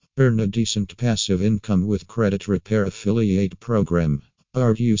Earn a decent passive income with Credit Repair Affiliate Program.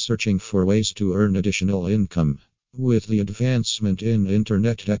 Are you searching for ways to earn additional income? With the advancement in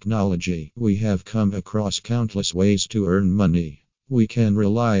internet technology, we have come across countless ways to earn money. We can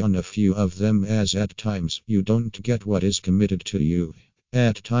rely on a few of them, as at times you don't get what is committed to you.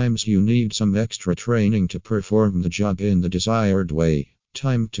 At times you need some extra training to perform the job in the desired way.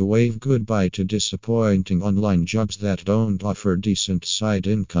 Time to wave goodbye to disappointing online jobs that don't offer decent side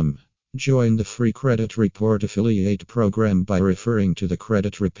income. Join the free Credit Report Affiliate Program by referring to the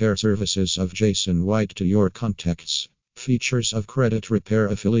credit repair services of Jason White to your contacts. Features of Credit Repair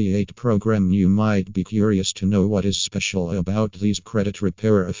Affiliate Program. You might be curious to know what is special about these credit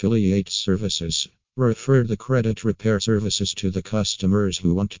repair affiliate services. Refer the credit repair services to the customers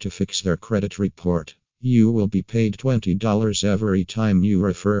who want to fix their credit report. You will be paid $20 every time you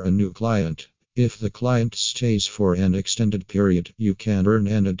refer a new client. If the client stays for an extended period, you can earn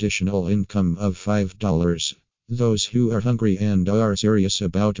an additional income of $5. Those who are hungry and are serious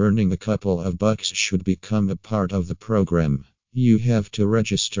about earning a couple of bucks should become a part of the program. You have to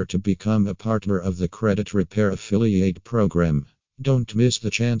register to become a partner of the Credit Repair Affiliate Program. Don't miss the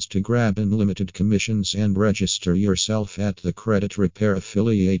chance to grab unlimited commissions and register yourself at the Credit Repair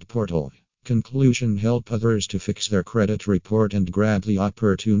Affiliate portal. Conclusion: help others to fix their credit report and grab the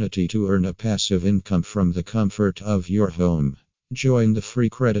opportunity to earn a passive income from the comfort of your home. Join the free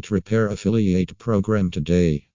Credit Repair Affiliate Program today.